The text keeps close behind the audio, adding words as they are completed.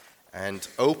and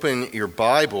open your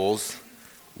Bibles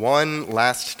one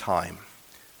last time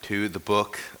to the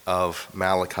book of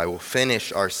Malachi. We'll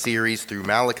finish our series through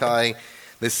Malachi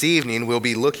this evening. We'll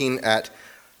be looking at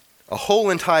a whole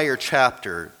entire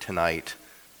chapter tonight,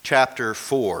 chapter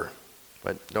 4.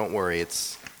 But don't worry,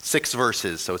 it's 6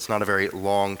 verses, so it's not a very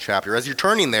long chapter. As you're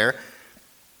turning there,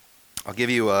 I'll give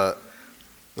you a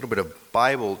little bit of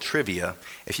Bible trivia.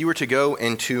 If you were to go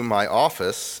into my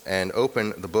office and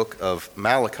open the book of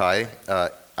Malachi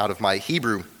out of my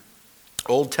Hebrew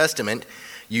Old Testament,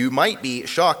 you might be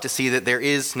shocked to see that there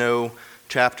is no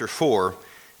chapter 4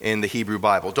 in the Hebrew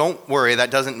Bible. Don't worry,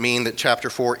 that doesn't mean that chapter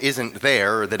 4 isn't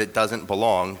there or that it doesn't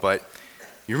belong, but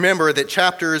you remember that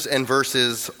chapters and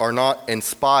verses are not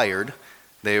inspired.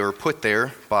 They were put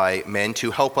there by men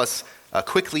to help us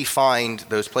quickly find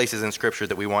those places in Scripture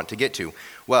that we want to get to.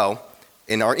 Well,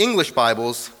 in our English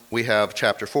Bibles, we have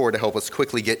chapter 4 to help us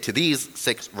quickly get to these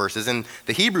 6 verses. In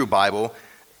the Hebrew Bible,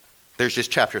 there's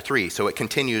just chapter 3, so it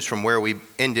continues from where we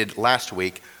ended last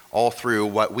week all through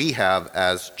what we have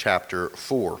as chapter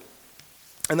 4.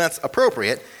 And that's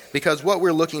appropriate because what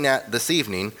we're looking at this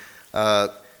evening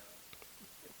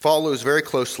follows very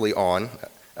closely on,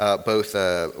 both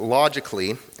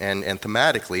logically and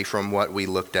thematically, from what we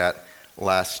looked at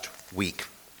last week.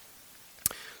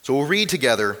 So we'll read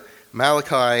together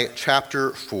Malachi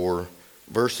chapter 4,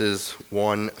 verses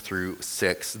 1 through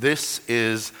 6. This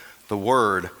is the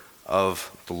word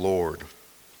of the Lord.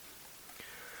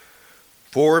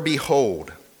 For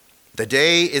behold, the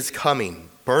day is coming,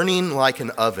 burning like an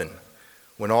oven,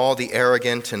 when all the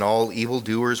arrogant and all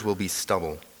evildoers will be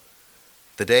stubble.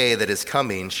 The day that is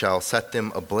coming shall set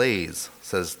them ablaze,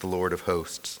 says the Lord of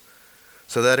hosts,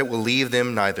 so that it will leave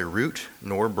them neither root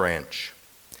nor branch.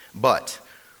 But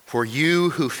for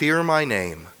you who fear my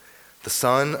name, the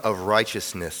Son of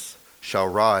Righteousness shall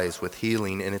rise with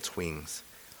healing in its wings.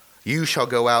 You shall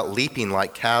go out leaping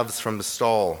like calves from the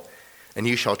stall, and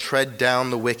you shall tread down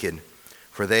the wicked,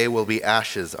 for they will be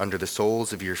ashes under the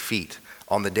soles of your feet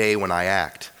on the day when I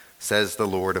act, says the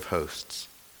Lord of hosts.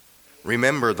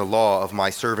 Remember the law of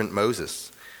my servant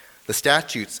Moses, the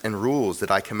statutes and rules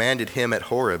that I commanded him at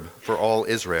Horeb for all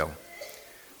Israel.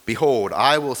 Behold,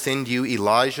 I will send you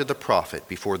Elijah the prophet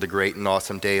before the great and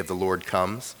awesome day of the Lord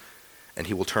comes, and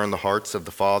he will turn the hearts of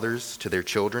the fathers to their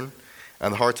children,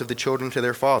 and the hearts of the children to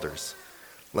their fathers,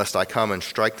 lest I come and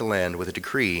strike the land with a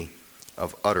decree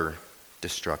of utter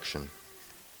destruction.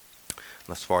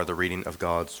 Thus far, the reading of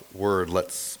God's word.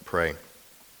 Let's pray.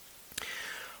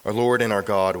 Our Lord and our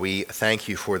God, we thank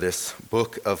you for this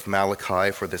book of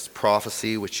Malachi, for this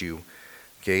prophecy which you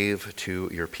gave to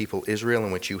your people Israel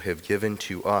and which you have given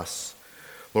to us.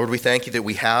 Lord, we thank you that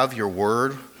we have your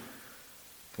word.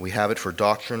 We have it for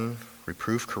doctrine,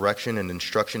 reproof, correction, and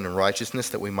instruction in righteousness,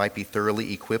 that we might be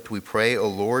thoroughly equipped. We pray, O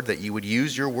Lord, that you would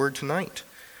use your word tonight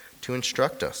to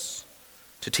instruct us,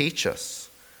 to teach us,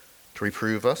 to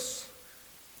reprove us,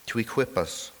 to equip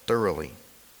us thoroughly,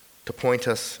 to point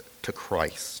us to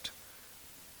Christ.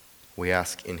 We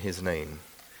ask in his name.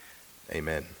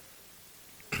 Amen.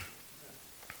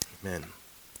 Amen.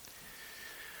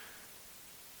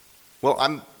 Well,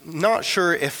 I'm not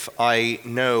sure if I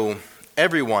know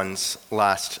everyone's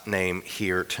last name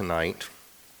here tonight.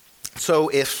 So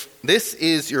if this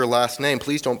is your last name,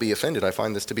 please don't be offended. I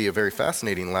find this to be a very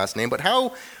fascinating last name. But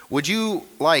how would you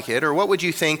like it, or what would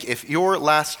you think if your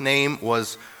last name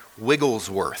was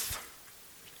Wigglesworth?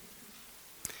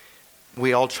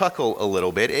 We all chuckle a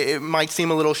little bit. It might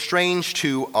seem a little strange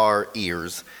to our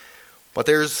ears, but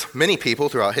there's many people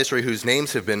throughout history whose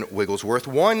names have been Wigglesworth.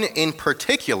 One in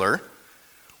particular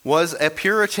was a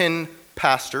Puritan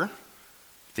pastor,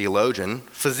 theologian,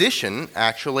 physician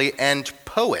actually, and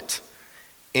poet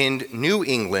in New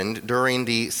England during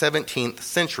the 17th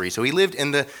century. So he lived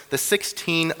in the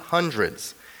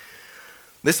 1600s.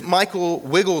 This Michael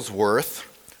Wigglesworth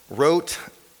wrote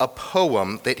a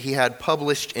poem that he had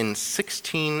published in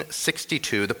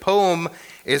 1662. The poem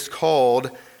is called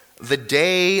The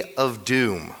Day of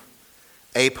Doom,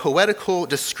 a poetical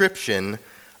description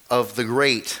of the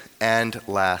great and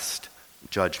last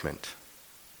judgment.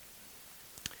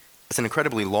 It's an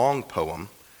incredibly long poem,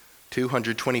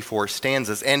 224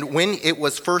 stanzas, and when it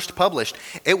was first published,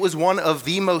 it was one of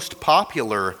the most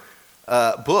popular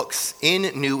books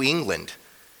in New England.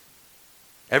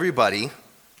 Everybody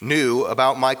knew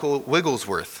about Michael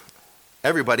Wigglesworth.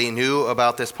 Everybody knew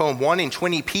about this poem. 1 in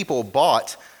 20 people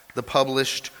bought the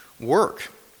published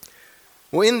work.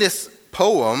 Well, in this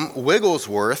poem,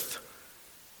 Wigglesworth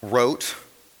wrote,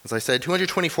 as I said,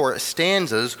 224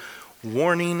 stanzas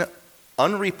warning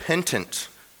unrepentant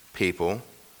people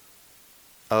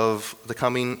of the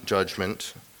coming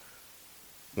judgment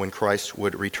when Christ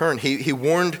would return. He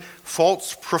warned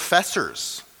false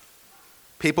professors,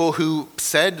 people who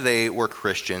said they were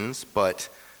Christians but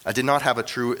did not have a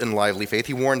true and lively faith.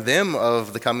 He warned them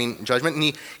of the coming judgment,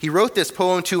 and he wrote this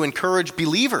poem to encourage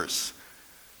believers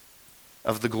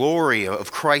of the glory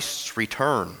of Christ's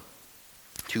return,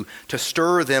 to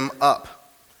stir them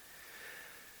up.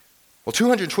 Well,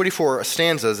 224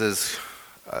 stanzas is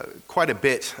quite a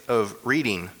bit of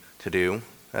reading to do,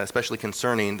 especially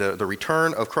concerning the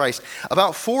return of Christ.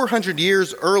 About 400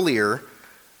 years earlier,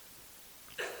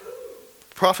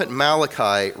 Prophet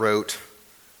Malachi wrote,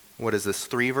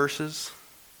 3 verses?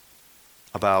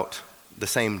 About the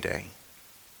same day.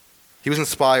 He was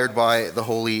inspired by the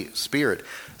Holy Spirit.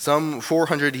 Some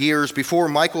 400 years before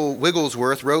Michael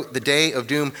Wigglesworth wrote The Day of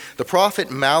Doom, the prophet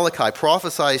Malachi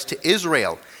prophesied to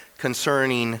Israel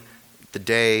concerning the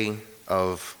day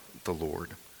of the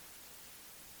Lord.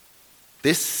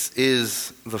 This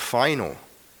is the final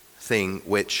thing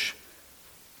which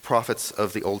prophets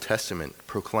of the Old Testament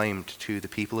proclaimed to the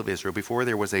people of Israel before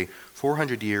there was a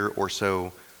 400-year or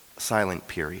so silent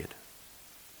period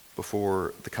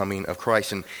before the coming of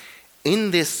Christ. And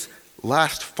in this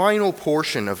last final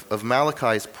portion of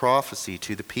Malachi's prophecy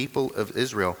to the people of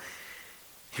Israel,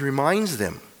 he reminds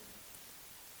them,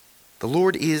 the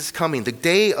Lord is coming. The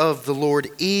day of the Lord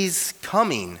is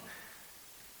coming.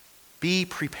 Be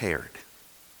prepared.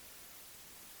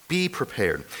 Be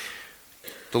prepared.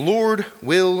 The Lord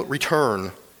will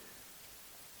return.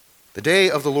 The day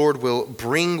of the Lord will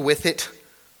bring with it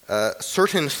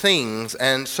certain things.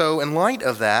 And so in light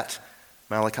of that,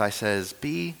 Malachi says,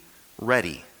 be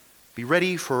ready. Be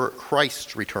ready for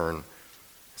Christ's return.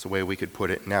 That's the way we could put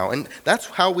it now. And that's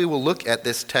how we will look at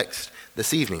this text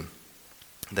this evening.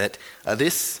 That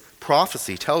this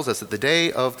prophecy tells us that the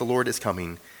day of the Lord is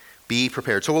coming. Be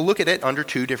prepared. So we'll look at it under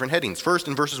 2 different headings. First,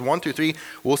 in verses 1 through 3,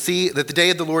 we'll see that the day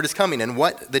of the Lord is coming and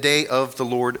what the day of the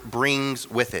Lord brings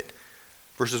with it.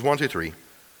 Verses 1 through 3,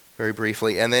 very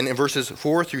briefly. And then in verses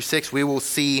 4 through 6, we will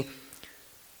see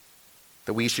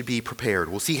that we should be prepared.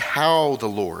 We'll see how the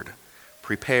Lord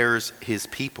prepares his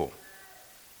people.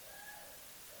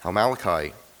 How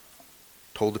Malachi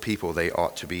told the people they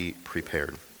ought to be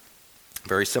prepared.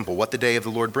 Very simple. What the day of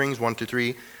the Lord brings, 1 through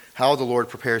 3. How the Lord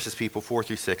prepares his people, 4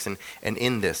 through 6. And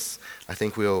in this, I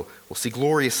think we'll see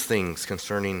glorious things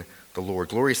concerning the Lord,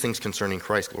 glorious things concerning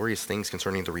Christ, glorious things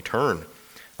concerning the return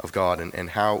of God and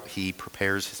how he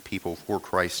prepares his people for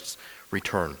Christ's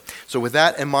return. So with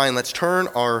that in mind, let's turn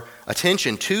our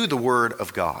attention to the Word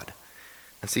of God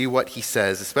and see what he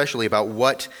says, especially about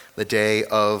what the day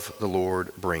of the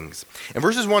Lord brings. In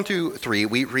verses 1 through 3,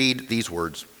 we read these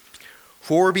words,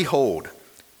 For behold,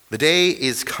 the day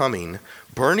is coming,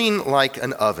 burning like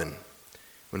an oven,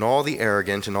 when all the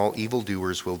arrogant and all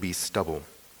evildoers will be stubble.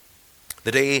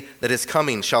 The day that is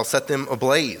coming shall set them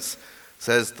ablaze,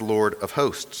 says the Lord of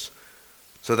hosts,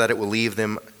 so that it will leave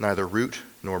them neither root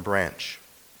nor branch.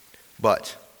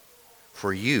 But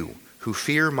for you who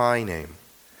fear my name,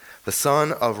 the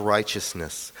Son of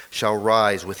Righteousness shall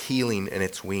rise with healing in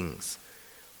its wings.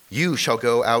 You shall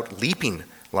go out leaping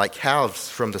like calves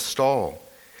from the stall,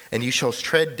 and you shall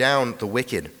tread down the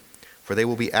wicked, for they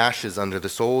will be ashes under the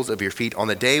soles of your feet on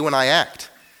the day when I act,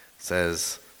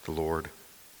 says the Lord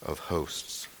of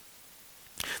hosts.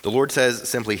 The Lord says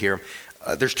simply here,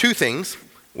 there's 2 things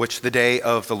which the day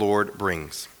of the Lord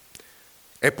brings.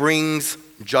 It brings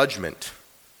judgment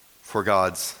for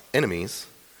God's enemies,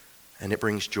 and it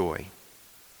brings joy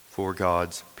for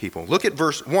God's people. Look at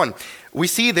verse 1. We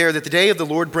see there that the day of the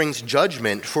Lord brings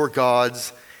judgment for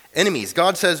God's enemies.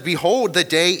 God says, behold, the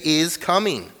day is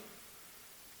coming,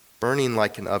 burning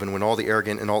like an oven, when all the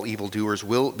arrogant and all evildoers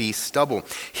will be stubble.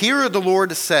 Here the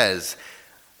Lord says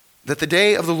that the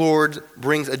day of the Lord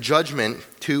brings a judgment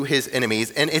to his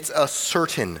enemies, and it's a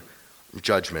certain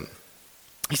judgment.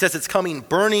 He says it's coming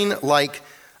burning like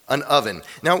an oven.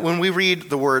 Now, when we read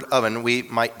the word oven, we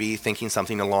might be thinking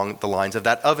something along the lines of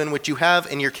that oven which you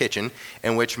have in your kitchen,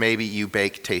 in which maybe you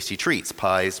bake tasty treats,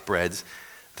 pies, breads,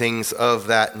 things of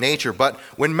that nature. But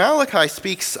when Malachi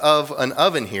speaks of an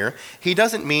oven here, he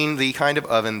doesn't mean the kind of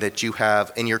oven that you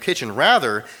have in your kitchen.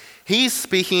 Rather, he's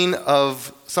speaking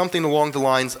of something along the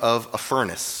lines of a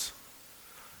furnace,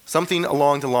 something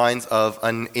along the lines of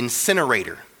an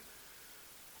incinerator,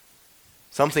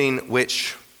 something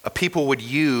which people would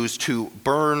use to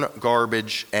burn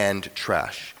garbage and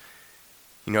trash.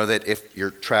 You know that if your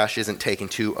trash isn't taken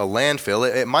to a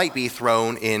landfill, it might be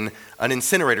thrown in an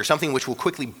incinerator, something which will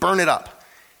quickly burn it up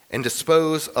and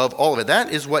dispose of all of it.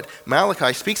 That is what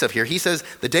Malachi speaks of here. He says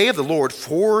the day of the Lord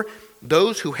for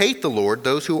those who hate the Lord,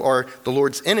 those who are the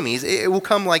Lord's enemies, it will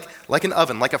come like an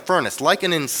oven, like a furnace, like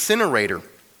an incinerator.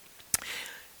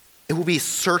 it will be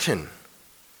certain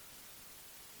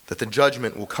that the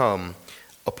judgment will come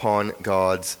upon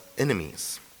God's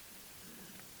enemies.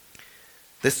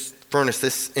 This furnace,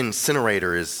 this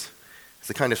incinerator is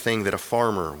the kind of thing that a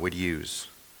farmer would use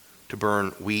to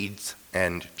burn weeds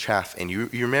and chaff. And you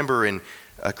remember in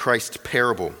Christ's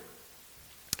parable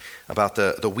about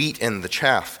the wheat and the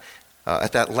chaff.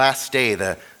 At that last day,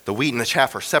 the wheat and the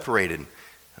chaff are separated,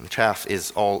 and the chaff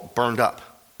is all burned up.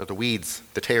 Or the weeds,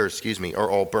 the tares, are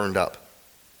all burned up.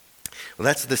 Well,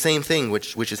 that's the same thing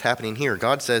which is happening here.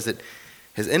 God says that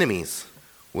his enemies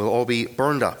will all be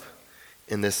burned up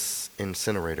in this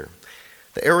incinerator.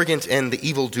 The arrogant and the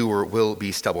evildoer will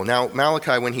be stubble. Now,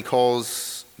 Malachi, when he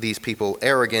calls these people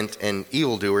arrogant and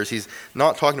evildoers, he's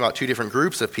not talking about two different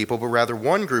groups of people, but rather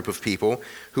one group of people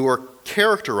who are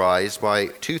characterized by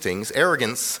two things: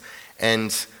 arrogance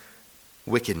and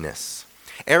wickedness.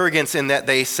 Arrogance in that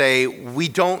they say, we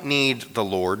don't need the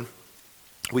Lord.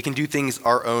 We can do things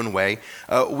our own way.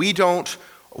 We don't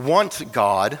want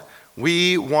God.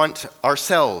 We want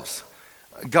ourselves.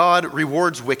 God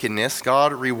rewards wickedness.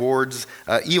 God rewards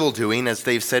evil doing, as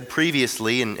they've said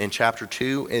previously in chapter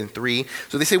 2 and 3.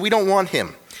 So they say, we don't want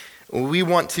him. We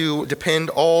want to depend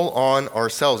all on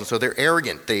ourselves. And so they're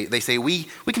arrogant. They say, we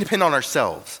can depend on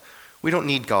ourselves. We don't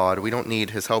need God. We don't need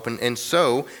his help. And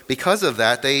so, because of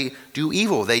that, they do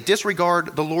evil. They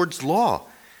disregard the Lord's law.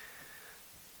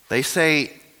 They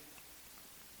say,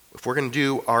 if we're going to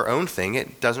do our own thing,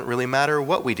 it doesn't really matter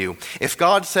what we do. If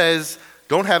God says,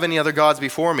 don't have any other gods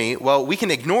before me, well, we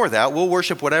can ignore that. We'll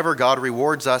worship whatever God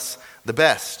rewards us the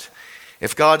best.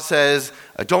 If God says,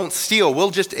 don't steal,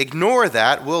 we'll just ignore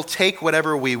that. We'll take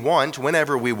whatever we want,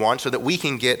 whenever we want, so that we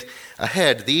can get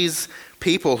ahead. These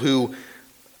people who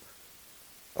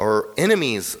are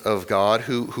enemies of God,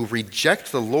 who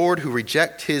reject the Lord, who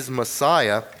reject his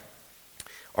Messiah,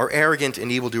 are arrogant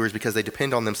and evildoers because they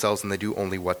depend on themselves and they do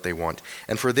only what they want.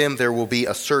 And for them there will be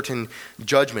a certain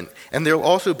judgment. And there will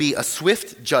also be a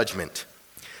swift judgment.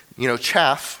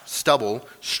 Chaff, stubble,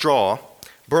 straw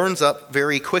burns up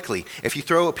very quickly. If you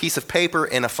throw a piece of paper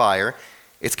in a fire,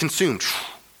 it's consumed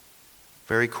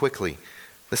very quickly.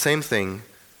 The same thing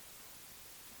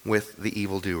with the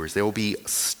evildoers. They will be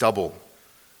stubble,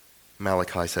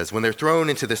 Malachi says. When they're thrown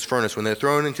into this furnace, when they're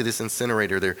thrown into this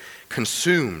incinerator, they're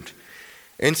consumed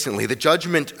instantly. The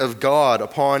judgment of God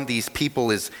upon these people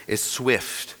is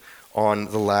swift on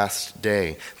the last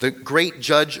day. The great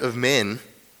judge of men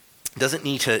doesn't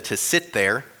need to sit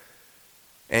there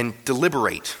and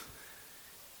deliberate.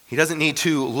 He doesn't need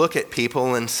to look at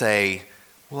people and say,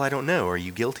 well, I don't know, are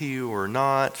you guilty or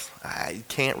not? I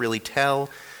can't really tell.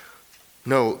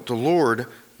 No, the Lord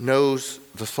knows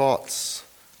the thoughts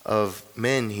of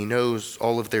men. He knows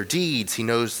all of their deeds. He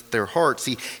knows their hearts.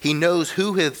 He knows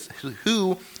who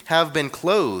have been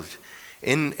clothed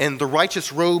in the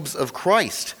righteous robes of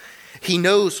Christ. He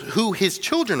knows who his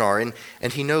children are,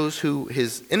 and he knows who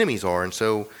his enemies are. And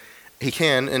so he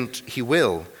can, and he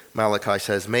will, Malachi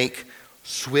says, make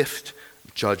swift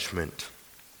judgment.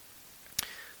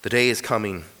 The day is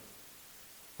coming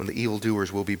when the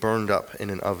evildoers will be burned up in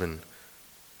an oven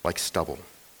like stubble,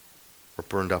 or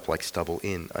burned up like stubble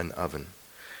in an oven.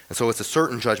 And so it's a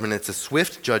certain judgment, it's a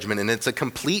swift judgment, and it's a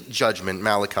complete judgment,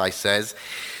 Malachi says.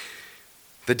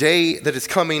 The day that is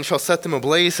coming shall set them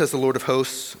ablaze, says the Lord of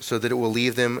hosts, so that it will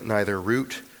leave them neither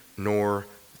root nor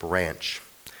branch.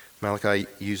 Malachi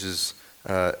uses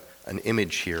an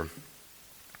image here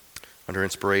under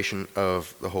inspiration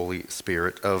of the Holy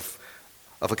Spirit of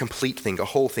a complete thing, a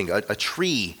whole thing, a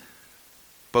tree,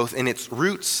 both in its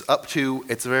roots up to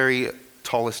its very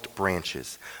tallest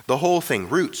branches. The whole thing,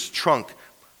 roots, trunk,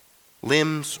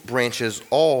 limbs, branches,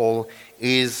 all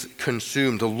is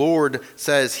consumed. The Lord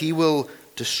says he will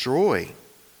destroy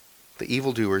the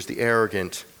evildoers, the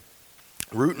arrogant,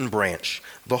 root and branch,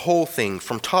 the whole thing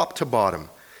from top to bottom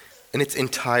in its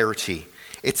entirety.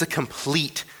 It's a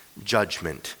complete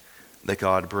judgment that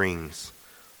God brings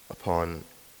upon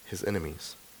his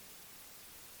enemies.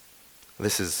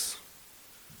 This is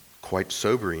quite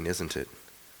sobering, isn't it?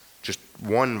 Just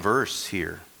one verse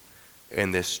here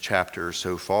in this chapter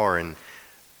so far, and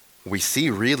we see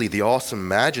really the awesome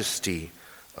majesty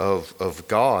of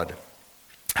God,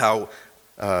 how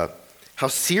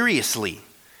seriously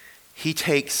he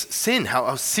takes sin,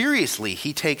 how seriously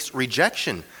he takes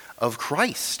rejection of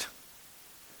Christ.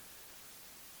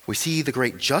 We see the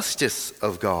great justice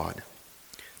of God.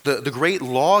 The great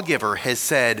lawgiver has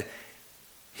said,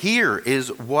 here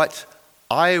is what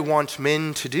I want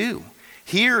men to do.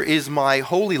 Here is my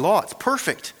holy law. It's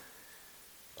perfect.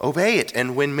 Obey it.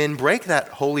 And when men break that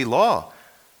holy law,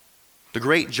 the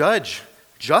great judge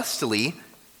justly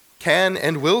can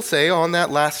and will say on that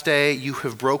last day, you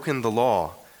have broken the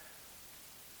law.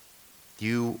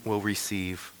 You will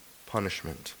receive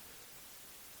punishment.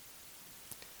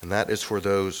 And that is for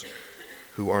those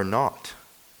who are not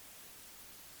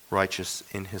righteous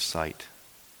in his sight.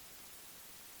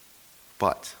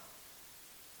 But,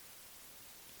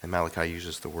 and Malachi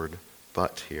uses the word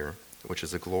but here, which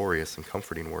is a glorious and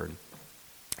comforting word.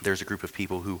 There's a group of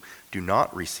people who do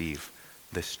not receive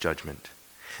this judgment,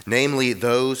 namely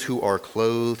those who are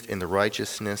clothed in the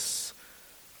righteousness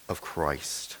of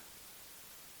Christ.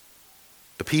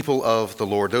 The people of the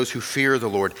Lord, those who fear the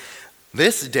Lord.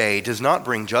 This day does not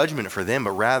bring judgment for them,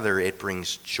 but rather it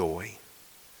brings joy.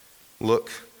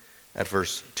 Look at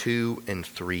verse 2 and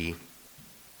 3.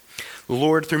 The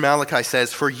Lord through Malachi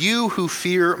says, "For you who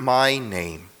fear my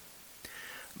name,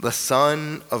 the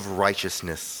Son of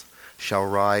Righteousness shall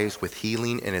rise with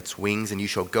healing in its wings, and you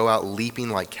shall go out leaping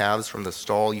like calves from the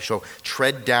stall. You shall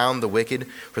tread down the wicked,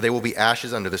 for they will be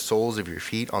ashes under the soles of your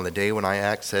feet on the day when I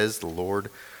act, says the Lord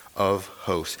of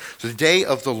hosts." So the day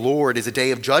of the Lord is a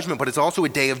day of judgment, but it's also a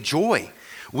day of joy.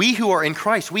 We who are in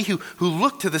Christ, we who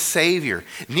look to the Savior,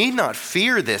 need not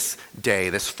fear this day,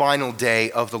 this final day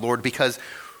of the Lord, because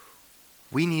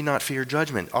we need not fear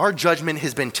judgment. Our judgment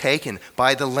has been taken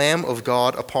by the Lamb of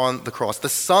God upon the cross. The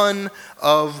Son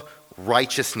of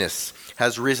Righteousness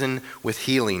has risen with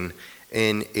healing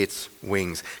in its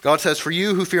wings. God says, "For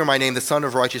you who fear my name, the Son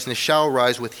of Righteousness shall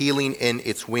rise with healing in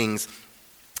its wings."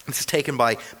 This is taken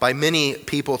by many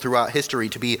people throughout history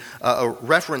to be a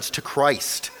reference to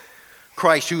Christ.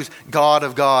 Christ, who's God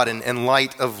of God and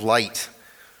light of light.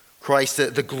 Christ,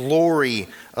 the glory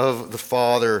of the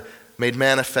Father made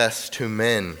manifest to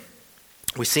men.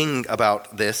 We sing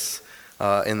about this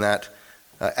in that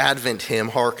Advent hymn,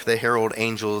 "Hark the Herald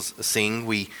Angels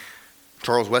Sing."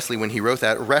 Charles Wesley, when he wrote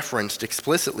that, referenced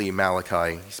explicitly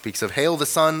Malachi. He speaks of, "Hail the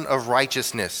Son of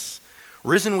Righteousness,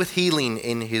 risen with healing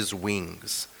in his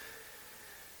wings."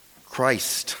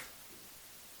 Christ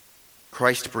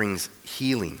brings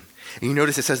healing. And you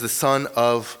notice it says the Son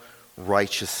of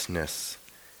Righteousness.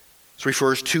 This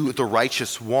refers to the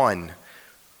righteous one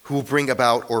who will bring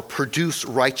about or produce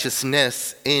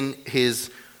righteousness in his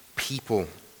people.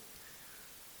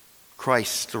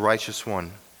 Christ, the righteous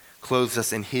one, clothes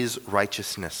us in his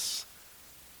righteousness,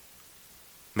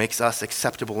 makes us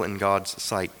acceptable in God's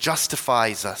sight,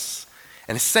 justifies us,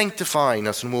 and is sanctifying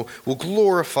us, and will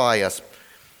glorify us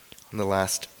on the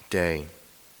last day.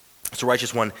 So the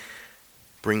righteous one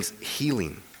brings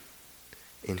healing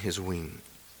in his wing.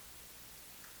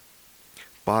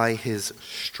 By his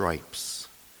stripes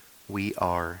we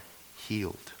are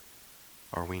healed,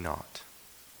 are we not?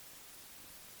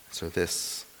 So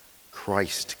this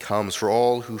Christ comes for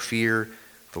all who fear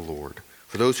the Lord.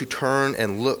 For those who turn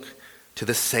and look to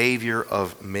the Savior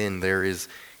of men, there is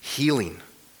healing,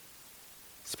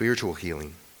 spiritual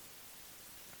healing.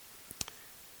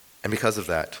 And because of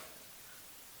that,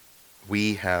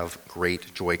 we have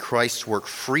great joy. Christ's work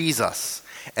frees us,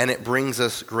 and it brings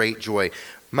us great joy.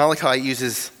 Malachi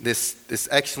uses this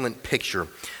excellent picture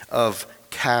of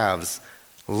calves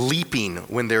leaping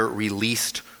when they're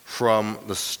released from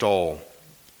the stall.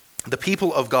 The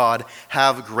people of God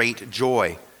have great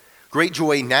joy. Great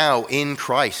joy now in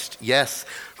Christ. Yes,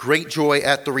 great joy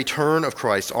at the return of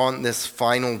Christ on this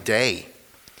final day.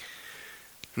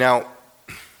 Now,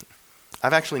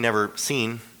 I've actually never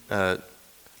seen a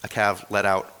calf let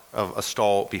out of a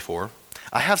stall before.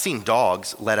 I have seen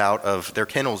dogs let out of their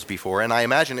kennels before, and I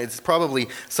imagine it's probably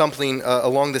something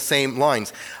along the same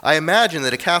lines. I imagine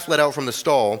that a calf let out from the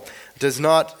stall does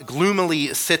not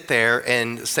gloomily sit there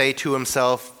and say to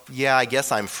himself, "Yeah, I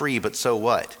guess I'm free, but so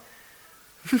what?"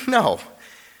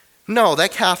 No,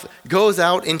 that calf goes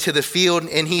out into the field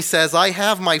and he says, "I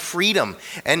have my freedom."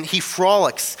 And he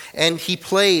frolics and he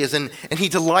plays and he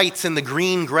delights in the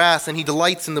green grass and he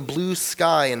delights in the blue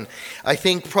sky, and I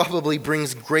think probably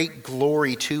brings great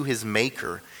glory to his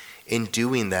maker in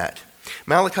doing that.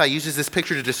 Malachi uses this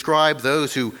picture to describe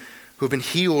those who have been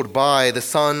healed by the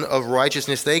Son of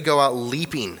Righteousness. They go out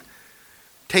leaping,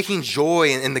 taking joy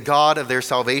in the God of their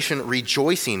salvation,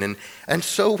 rejoicing, and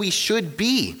so we should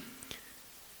be.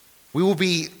 We will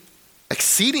be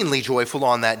exceedingly joyful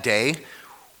on that day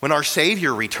when our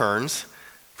Savior returns,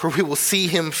 for we will see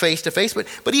him face to face.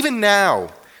 But even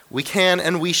now, we can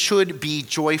and we should be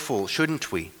joyful,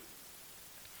 shouldn't we?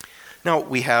 Now,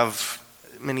 we have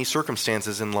many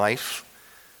circumstances in life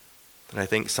that I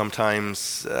think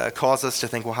sometimes cause us to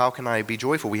think, well, how can I be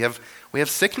joyful? We have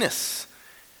sickness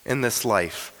in this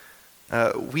life.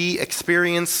 We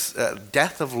experience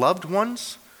death of loved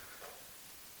ones.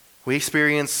 We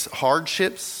experience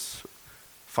hardships,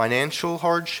 financial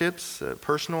hardships,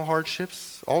 personal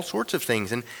hardships, all sorts of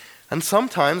things. And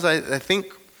sometimes I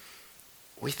think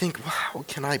we think, well, how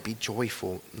can I be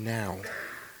joyful now?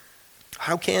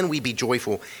 How can we be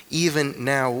joyful even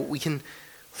now? We can,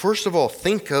 first of all,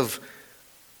 think of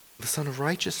the Son of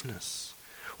Righteousness.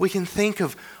 We can think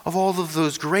of all of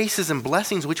those graces and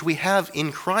blessings which we have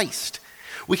in Christ.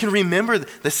 We can remember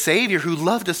the Savior who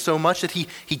loved us so much that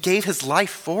he gave his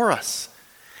life for us.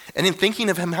 And in thinking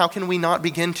of him, how can we not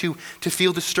begin to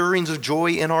feel the stirrings of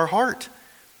joy in our heart?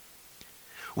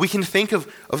 We can think of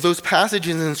those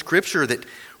passages in Scripture that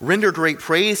render great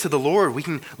praise to the Lord. We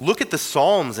can look at the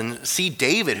Psalms and see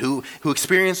David who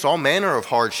experienced all manner of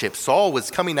hardships. Saul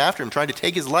was coming after him, trying to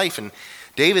take his life. And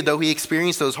David, though he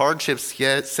experienced those hardships,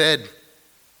 yet said,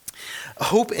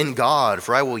 "Hope in God,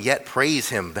 for I will yet praise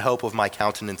him, the help of my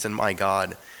countenance and my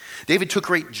God." David took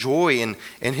great joy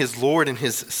in his Lord and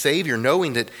his Savior,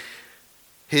 knowing that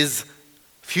his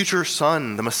future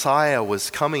son, the Messiah,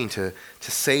 was coming to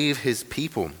save his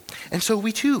people. And so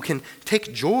we too can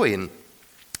take joy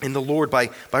in the Lord by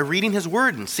reading his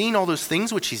word and seeing all those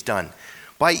things which he's done,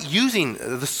 by using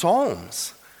the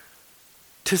Psalms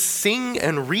to sing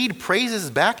and read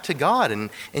praises back to God. And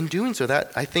in doing so,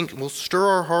 that I think will stir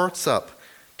our hearts up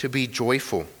to be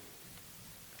joyful.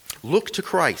 Look to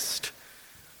Christ.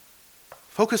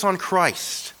 Focus on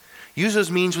Christ. Use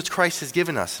those means which Christ has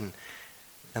given us.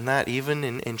 And that even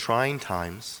in trying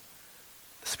times,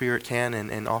 the Spirit can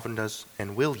and often does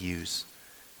and will use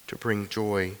to bring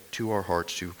joy to our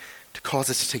hearts, to cause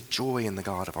us to take joy in the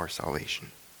God of our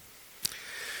salvation.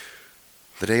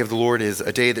 The day of the Lord is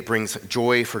a day that brings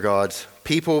joy for God's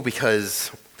people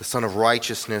because the Son of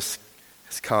Righteousness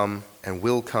has come and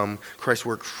will come. Christ's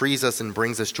work frees us and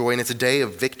brings us joy, and it's a day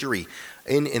of victory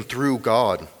in and through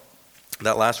God.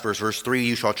 That last verse 3,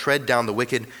 "You shall tread down the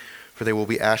wicked, for they will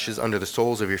be ashes under the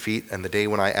soles of your feet, and the day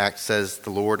when I act, says the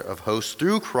Lord of hosts."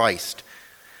 Through Christ,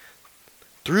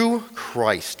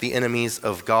 the enemies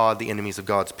of God, the enemies of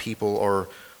God's people are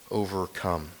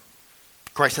overcome.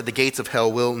 Christ said the gates of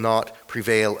hell will not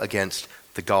prevail against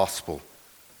the gospel.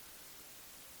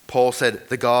 Paul said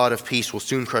the God of peace will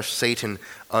soon crush Satan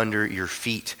under your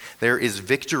feet. There is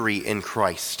victory in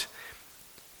Christ.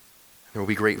 There will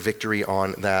be great victory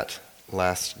on that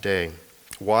last day.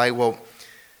 Why? Well,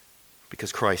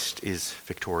 because Christ is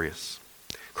victorious.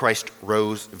 Christ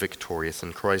rose victorious,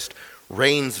 and Christ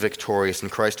reigns victorious,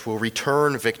 and Christ will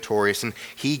return victorious, and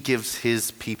he gives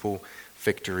his people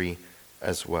victory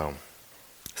as well,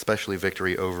 especially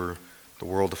victory over the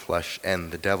world of flesh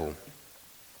and the devil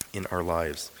in our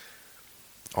lives.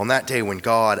 On that day when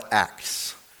God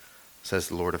acts, says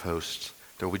the Lord of hosts,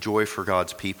 there will be joy for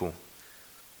God's people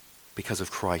because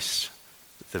of Christ,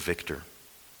 the victor.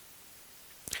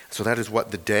 So that is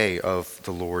what the day of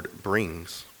the Lord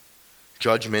brings.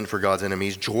 Judgment for God's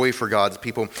enemies, joy for God's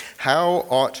people. How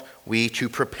ought we to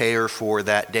prepare for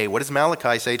that day? What does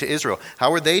Malachi say to Israel?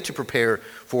 How are they to prepare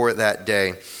for that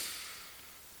day?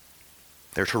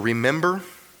 They're to remember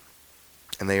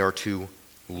and they are to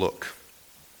look.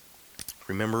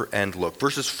 Remember and look.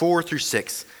 Verses 4 through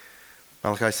 6.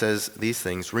 Malachi says these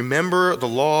things. "Remember the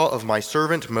law of my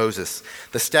servant Moses,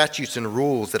 the statutes and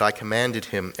rules that I commanded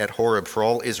him at Horeb for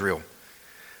all Israel.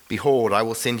 Behold, I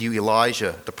will send you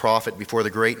Elijah, the prophet, before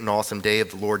the great and awesome day of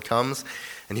the Lord comes,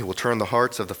 and he will turn the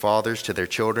hearts of the fathers to their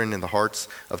children and the hearts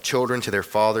of children to their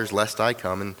fathers, lest I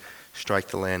come and strike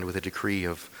the land with a decree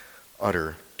of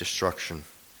utter destruction."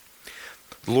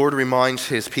 The Lord reminds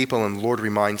his people, and the Lord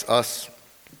reminds us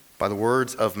by the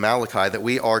words of Malachi that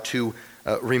we are to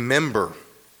remember.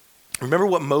 Remember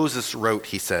what Moses wrote,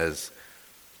 he says.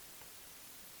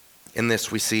 In this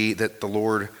we see that the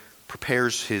Lord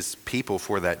prepares his people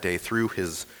for that day through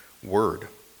his word.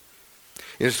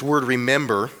 This word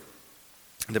remember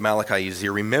that Malachi uses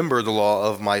here, remember the law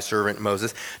of my servant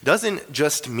Moses, doesn't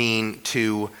just mean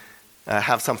to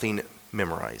have something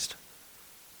memorized.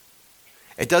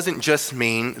 It doesn't just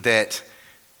mean that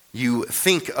you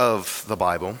think of the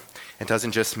Bible. It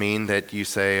doesn't just mean that you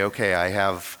say, okay, I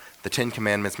have the 10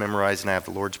 Commandments memorized, and I have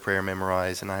the Lord's Prayer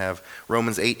memorized, and I have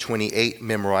Romans 8:28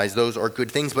 memorized. Those are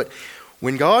good things. But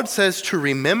when God says to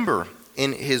remember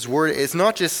in his word, it's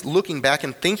not just looking back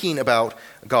and thinking about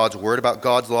God's word, about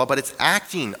God's law, but it's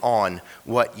acting on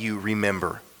what you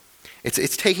remember.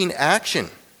 It's taking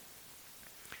action.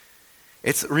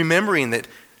 It's remembering that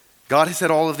God has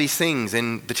said all of these things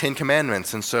in the 10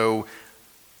 Commandments, and so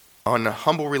on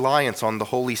humble reliance on the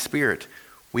Holy Spirit,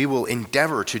 we will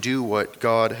endeavor to do what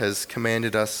God has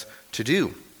commanded us to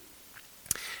do.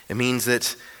 It means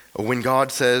that when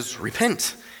God says,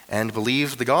 repent and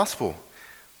believe the gospel,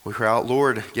 we cry out,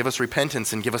 Lord, give us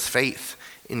repentance and give us faith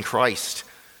in Christ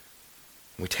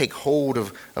We take hold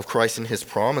of Christ and his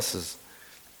promises.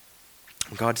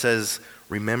 When God says,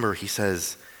 remember, he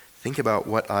says, think about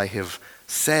what I have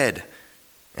said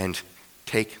and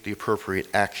take the appropriate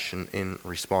action in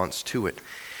response to it.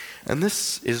 And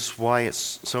this is why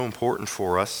it's so important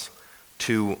for us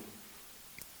to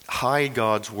hide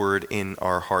God's word in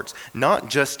our hearts. Not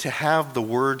just to have the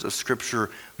words of Scripture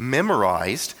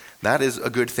memorized. That is a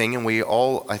good thing, and we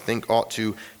all, I think, ought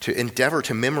to endeavor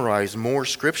to memorize more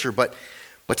Scripture, but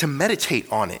to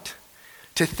meditate on it,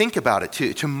 to think about it,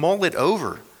 to mull it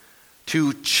over,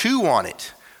 to chew on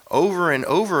it over and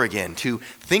over again, to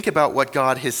think about what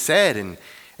God has said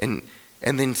and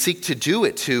then seek to do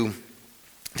it, to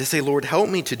say, Lord, help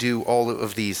me to do all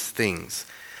of these things,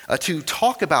 to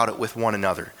talk about it with one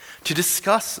another, to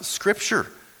discuss Scripture,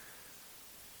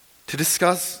 to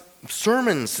discuss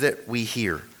sermons that we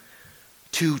hear,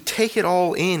 to take it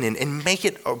all in and make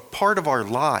it a part of our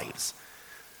lives.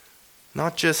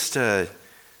 Not just an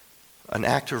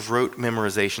act of rote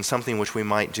memorization, something which we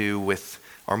might do with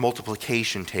our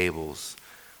multiplication tables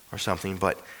or something,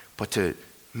 but to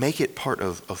make it part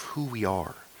of who we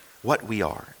are, what we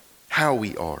are, how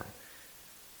we are.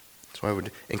 So I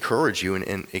would encourage you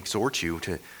and exhort you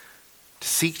to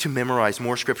seek to memorize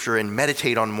more Scripture and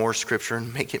meditate on more Scripture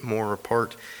and make it more a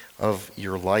part of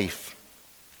your life.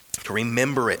 To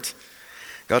remember it.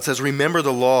 God says, remember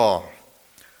the law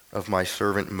of my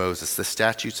servant Moses, the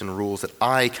statutes and rules that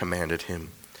I commanded him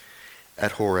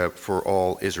at Horeb for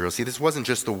all Israel. See, this wasn't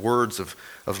just the words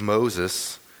of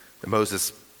Moses that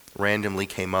Moses randomly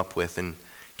came up with and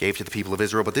gave to the people of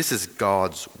Israel, but this is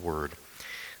God's word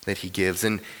that he gives.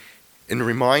 And in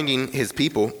reminding his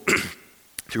people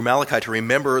through Malachi to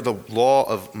remember the law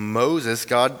of Moses,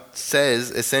 God says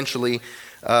essentially,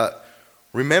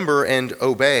 remember and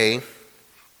obey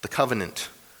the covenant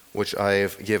which I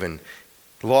have given.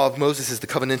 The law of Moses is the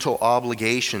covenantal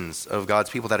obligations of God's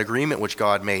people, that agreement which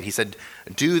God made. He said,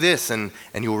 do this and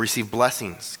you will receive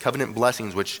blessings, covenant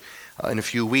blessings, which in a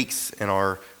few weeks in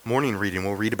our morning reading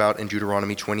we'll read about in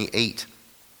Deuteronomy 28.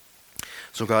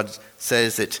 So God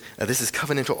says that this is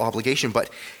covenantal obligation, but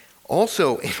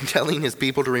also in telling his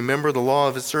people to remember the law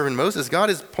of his servant Moses, God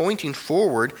is pointing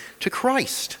forward to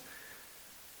Christ.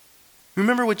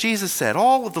 Remember what Jesus said,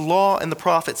 all of the law and the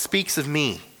prophets speaks of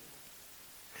me.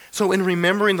 So in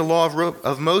remembering the law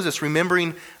of Moses,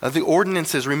 remembering the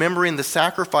ordinances, remembering the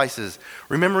sacrifices,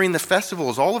 remembering the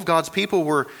festivals, all of God's people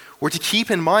were to keep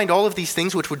in mind all of these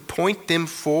things which would point them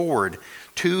forward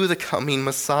to the coming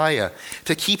Messiah,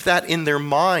 to keep that in their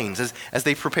minds as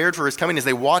they prepared for his coming, as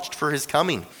they watched for his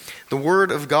coming. The word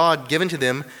of God given to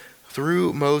them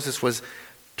through Moses was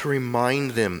to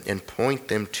remind them and point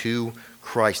them to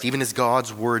Christ, even as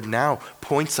God's word now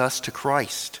points us to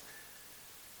Christ.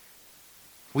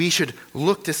 We should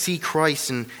look to see Christ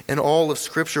in all of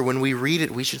Scripture. When we read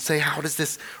it, we should say, how does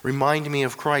this remind me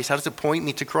of Christ? How does it point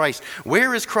me to Christ?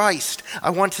 Where is Christ? I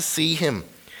want to see him.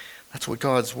 That's what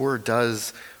God's word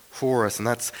does for us, and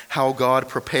that's how God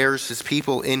prepares his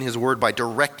people in his word, by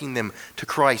directing them to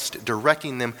Christ,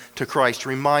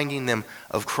 reminding them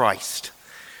of Christ.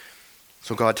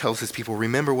 So God tells his people,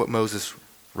 remember what Moses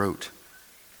wrote.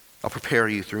 I'll prepare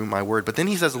you through my word. But then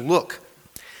he says, look.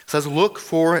 He says, look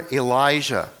for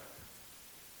Elijah.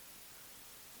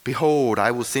 Behold,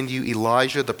 I will send you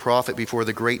Elijah the prophet before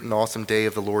the great and awesome day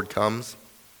of the Lord comes.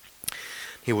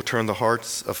 He will turn the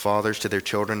hearts of fathers to their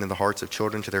children and the hearts of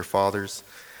children to their fathers,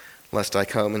 lest I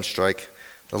come and strike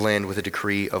the land with a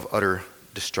decree of utter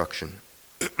destruction.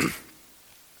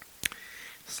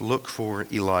 So look for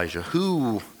Elijah.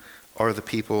 Who are the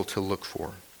people to look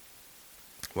for?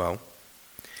 Well,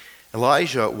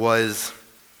 Elijah was,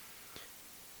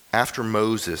 after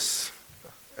Moses,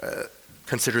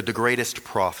 considered the greatest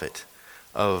prophet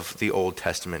of the Old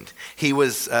Testament. He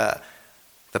was the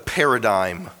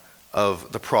paradigm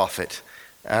of the prophet,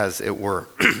 as it were.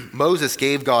 Moses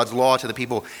gave God's law to the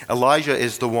people. Elijah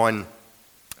is the one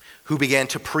who began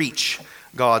to preach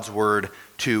God's word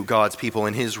to God's people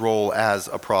in his role as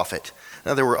a prophet.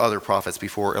 Now, there were other prophets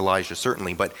before Elijah,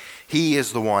 certainly, but he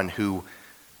is the one who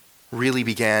really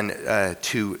began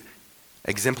to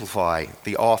exemplify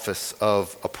the office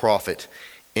of a prophet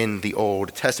in the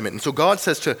Old Testament. And so God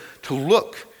says to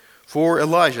look for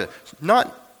Elijah,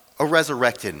 not a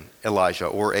resurrected Elijah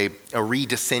or a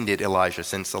redescended Elijah,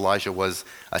 since Elijah was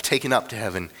taken up to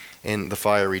heaven in the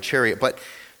fiery chariot, but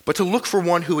to look for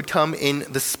one who would come in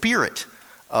the spirit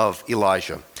of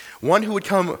Elijah, one who would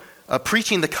come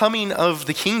preaching the coming of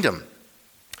the kingdom,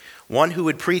 one who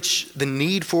would preach the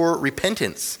need for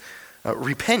repentance.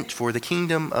 Repent, for the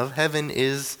kingdom of heaven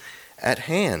is at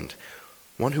hand.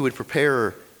 One who would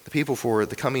prepare the people for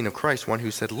the coming of Christ, one who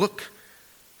said, look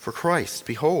for Christ.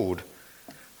 Behold,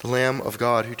 the Lamb of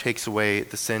God who takes away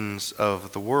the sins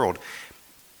of the world.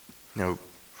 Now,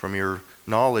 from your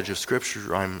knowledge of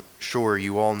Scripture, I'm sure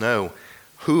you all know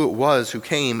who it was who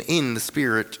came in the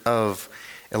spirit of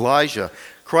Elijah.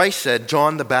 Christ said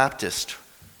John the Baptist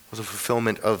was a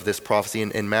fulfillment of this prophecy.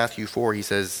 In Matthew 4, he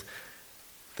says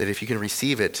that if you can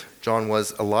receive it, John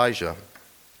was Elijah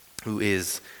who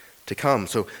is to come.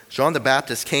 So John the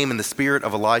Baptist came in the spirit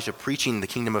of Elijah, preaching the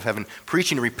kingdom of heaven,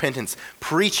 preaching repentance,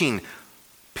 preaching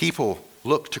people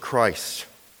look to Christ.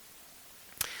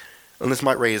 And this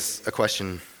might raise a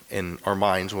question in our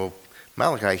minds. Well,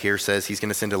 Malachi here says he's going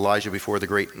to send Elijah before the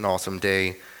great and awesome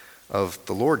day of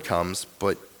the Lord comes,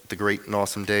 but the great and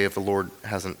awesome day of the Lord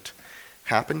hasn't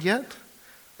happened yet.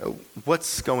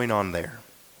 What's going on there?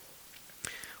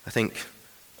 I think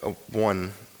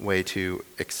one way to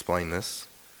explain this,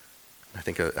 I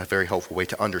think a very helpful way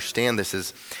to understand this,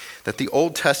 is that the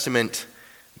Old Testament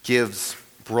gives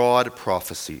broad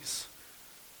prophecies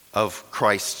of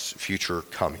Christ's future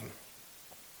coming.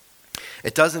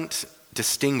 It doesn't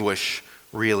distinguish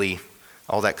really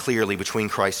all that clearly between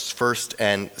Christ's first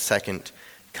and second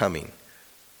coming.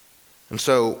 And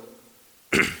so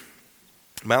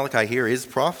Malachi here is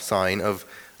prophesying of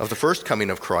the first coming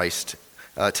of Christ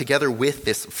together with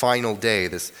this final day,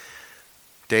 this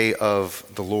day of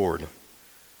the Lord.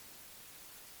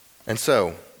 And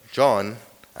so John,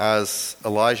 as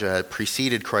Elijah had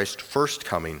preceded Christ's first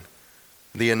coming,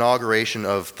 the inauguration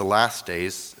of the last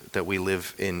days that we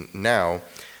live in now,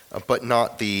 but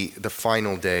not the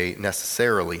final day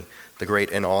necessarily, the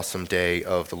great and awesome day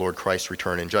of the Lord Christ's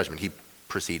return and judgment. He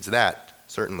precedes that,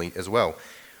 certainly, as well.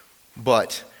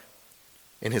 But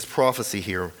in his prophecy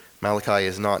here, Malachi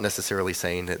is not necessarily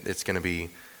saying that it's going to be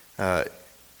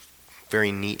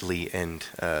very neatly and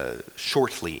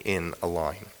shortly in a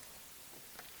line.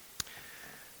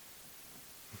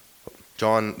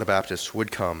 John the Baptist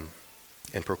would come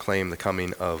and proclaim the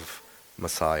coming of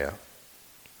Messiah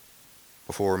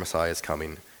before Messiah's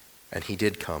coming, and he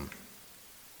did come.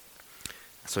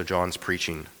 So John's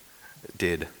preaching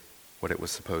did what it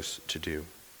was supposed to do.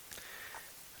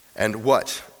 And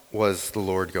what was the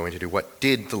Lord going to do? What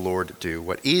did the Lord do?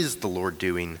 What is the Lord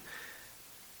doing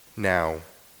now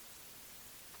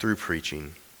through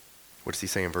preaching? What does he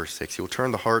say in verse 6? He will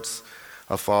turn the hearts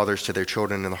of fathers to their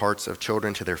children and the hearts of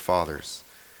children to their fathers,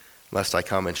 lest I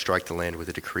come and strike the land with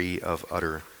a decree of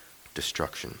utter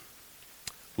destruction.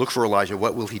 Look for Elijah.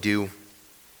 What will he do?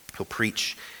 He'll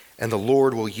preach, and the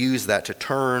Lord will use that to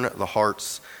turn the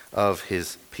hearts of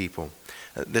his people.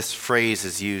 This phrase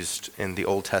is used in the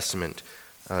Old Testament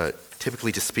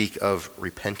typically to speak of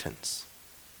repentance.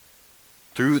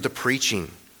 Through the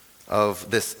preaching of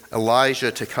this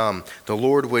Elijah to come, the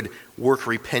Lord would work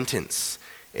repentance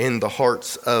in the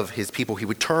hearts of his people. He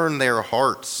would turn their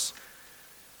hearts,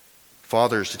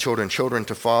 fathers to children, children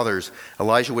to fathers.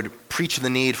 Elijah would preach the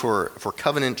need for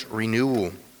covenant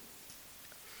renewal.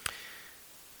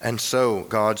 And so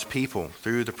God's people,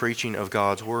 through the preaching of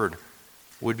God's word,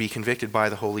 would be convicted by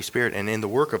the Holy Spirit. And in the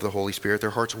work of the Holy Spirit, their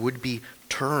hearts would be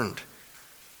turned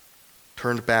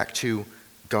back to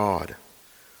God.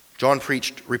 John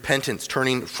preached repentance,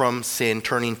 turning from sin,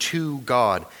 turning to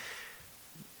God,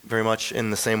 very much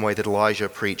in the same way that Elijah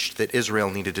preached that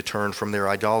Israel needed to turn from their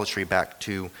idolatry back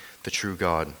to the true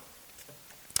God.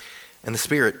 And the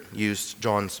Spirit used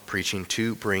John's preaching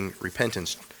to bring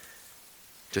repentance,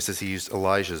 just as he used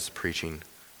Elijah's preaching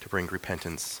to bring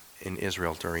repentance in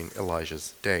Israel during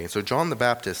Elijah's day. And so John the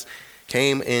Baptist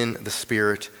came in the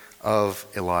spirit of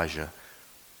Elijah,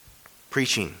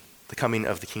 preaching the coming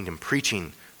of the kingdom,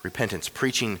 preaching repentance,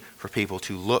 preaching for people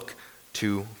to look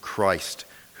to Christ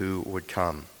who would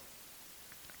come.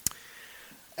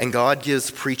 And God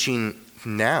gives preaching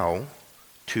now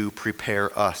to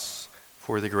prepare us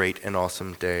for the great and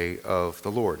awesome day of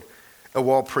the Lord.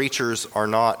 While preachers are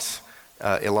not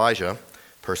Elijah,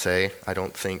 per se, I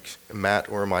don't think Matt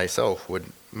or myself would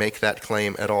make that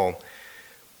claim at all.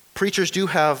 Preachers do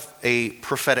have a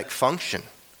prophetic function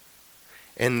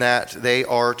in that they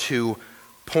are to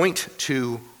point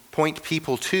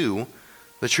people to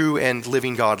the true and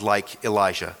living God like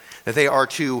Elijah. That they are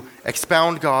to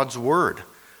expound God's word,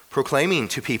 proclaiming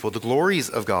to people the glories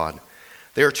of God.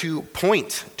 They are to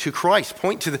point to Christ,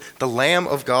 point to the Lamb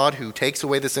of God who takes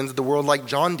away the sins of the world like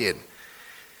John did.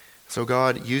 So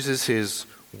God uses his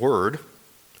word,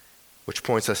 which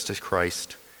points us to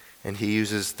Christ, and he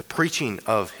uses the preaching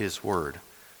of his word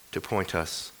to point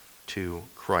us to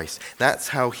Christ. That's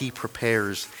how he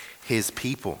prepares his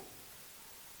people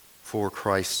for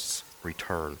Christ's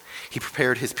return. He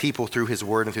prepared his people through his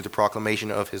word and through the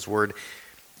proclamation of his word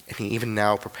And he even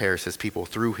now prepares his people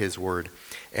through his word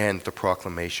and the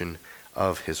proclamation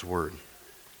of his word.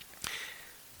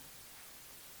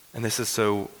 And this is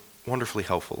so wonderfully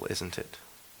helpful, isn't it?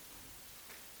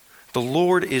 The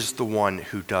Lord is the one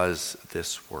who does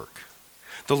this work.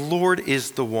 The Lord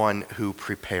is the one who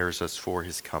prepares us for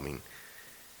his coming.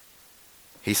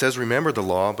 He says, remember the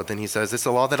law, but then he says, it's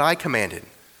the law that I commanded.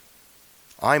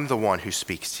 I'm the one who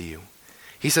speaks to you.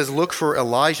 He says, look for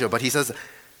Elijah, but he says,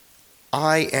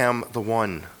 I am the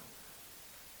one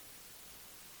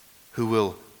who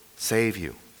will save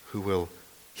you, who will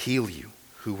heal you,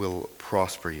 who will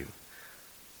prosper you.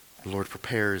 The Lord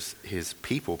prepares his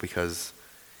people because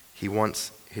he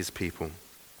wants his people,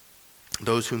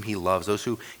 those whom he loves, those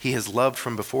who he has loved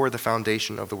from before the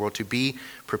foundation of the world, to be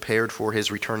prepared for his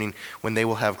returning, when they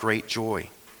will have great joy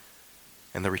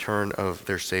in the return of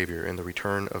their Savior, in the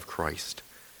return of Christ.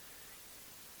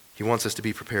 He wants us to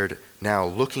be prepared now,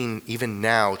 looking even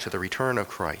now to the return of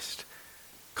Christ,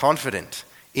 confident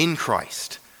in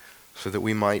Christ, so that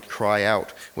we might cry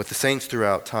out with the saints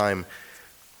throughout time,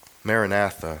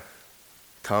 Maranatha,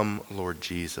 come Lord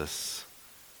Jesus,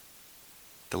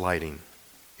 delighting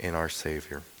in our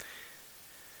Savior.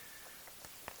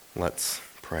 Let's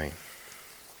pray.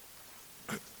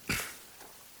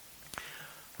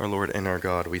 Our Lord and our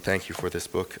God, we thank you for this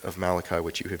book of Malachi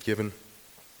which you have given.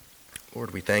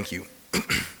 Lord, we thank you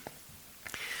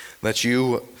that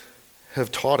you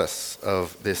have taught us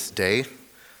of this day,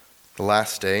 the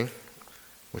last day,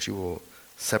 which you will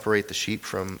separate the sheep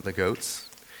from the goats,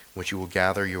 which you will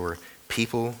gather your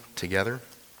people together,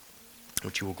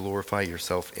 which you will glorify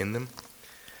yourself in them.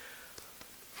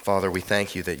 Father, we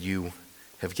thank you that you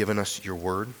have given us your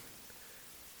word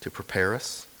to prepare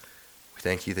us. We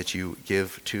thank you that you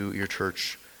give to your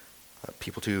church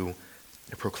people to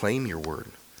proclaim your word,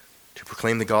 to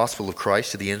proclaim the gospel of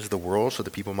Christ to the ends of the world so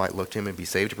that people might look to him and be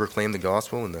saved, to proclaim the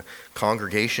gospel in the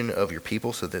congregation of your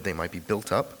people so that they might be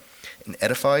built up and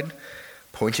edified,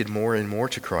 pointed more and more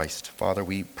to Christ. Father,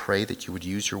 we pray that you would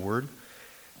use your word,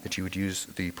 that you would use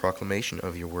the proclamation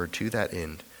of your word to that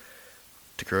end,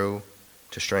 to grow,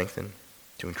 to strengthen,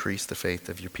 to increase the faith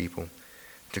of your people,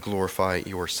 to glorify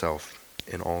yourself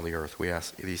in all the earth. We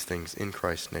ask these things in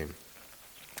Christ's name.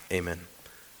 Amen.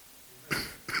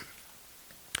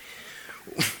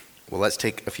 Well, let's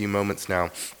take a few moments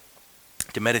now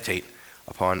to meditate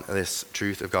upon this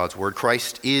truth of God's word.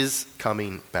 Christ is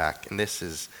coming back, and this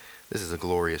is a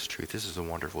glorious truth. This is a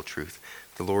wonderful truth.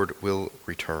 The Lord will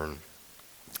return.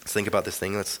 Let's think about this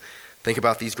thing. Let's think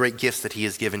about these great gifts that he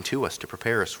has given to us to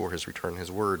prepare us for his return,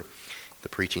 his word, the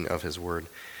preaching of his word,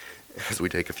 as we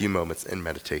take a few moments and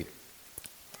meditate.